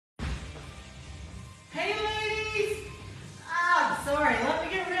Hey ladies! Sorry, let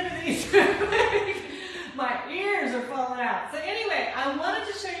me get rid of these. My ears are falling out. So anyway, I wanted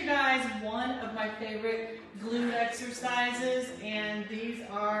to show you guys one of my favorite glute exercises, and these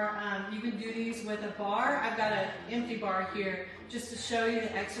are, you can do these with a bar. I've got an empty bar here just to show you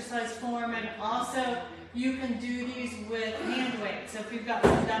the exercise form, and also you can do these with hand weights. So if you've got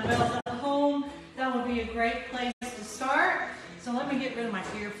some dumbbells at home, that would be a great place to start. So let me get rid of my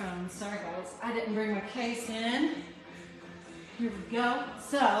earphones. Sorry guys, I didn't bring my case in. Here we go.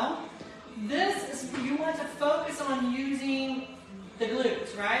 So this is, you want to focus on using the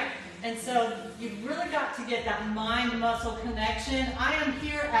glutes, right? And so you've really got to get that mind-muscle connection. I am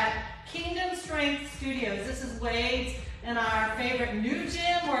here at Kingdom Strength Studios. This is Wade's and our favorite new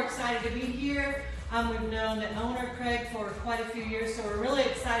gym. We're excited to be here. We've known the owner, Craig, for quite a few years, so we're really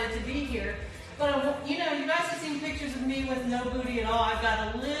excited to be here. But you know, you guys have seen pictures of me with no booty at all. I've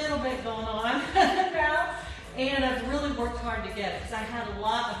got a little bit going on now, and I've really worked hard to get it because I had a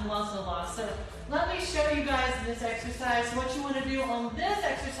lot of muscle loss. So let me show you guys this exercise. What you want to do on this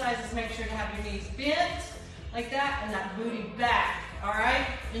exercise is make sure to have your knees bent like that and that booty back, all right?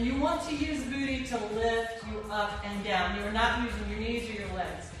 And you want to use booty to lift you up and down. You are not using your knees or your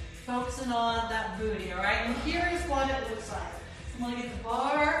legs. Focusing on that booty, all right? And here is what it looks like. I'm going to get the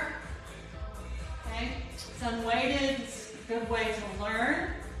bar. Okay, it's unweighted, it's a good way to learn.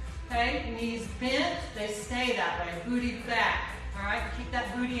 Okay, knees bent, they stay that way, booty back. All right, keep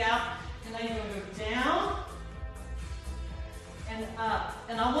that booty out, and then you're going to go down and up.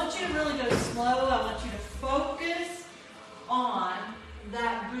 And I want you to really go slow. I want you to focus on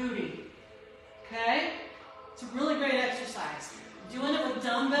that booty. Okay, it's a really great exercise. Doing it with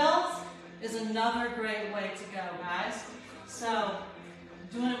dumbbells is another great way to go, guys. So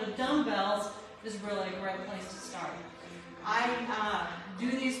doing it with dumbbells is really a great place to start. I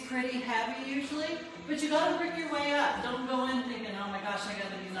do these pretty heavy usually, but you gotta work your way up. Don't go in thinking, oh my gosh, I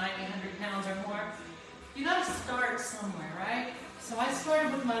gotta do 90, 100 pounds or more. You gotta start somewhere, right? So I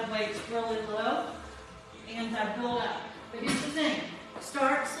started with my weights really low, and I build up. But here's the thing,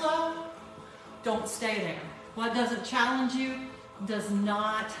 start slow, don't stay there. What doesn't challenge you does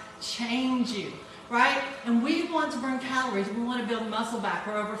not change you, right? And we want to burn calories, we want to build muscle back.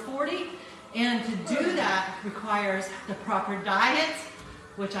 We're over 40. And to do that requires the proper diet,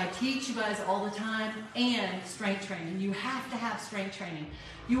 which I teach you guys all the time, and strength training. You have to have strength training.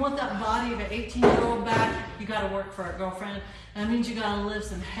 You want that body of an 18-year-old back, you got to work for it, girlfriend. That means you got to lift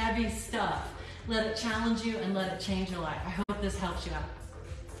some heavy stuff. Let it challenge you and let it change your life. I hope this helps you out.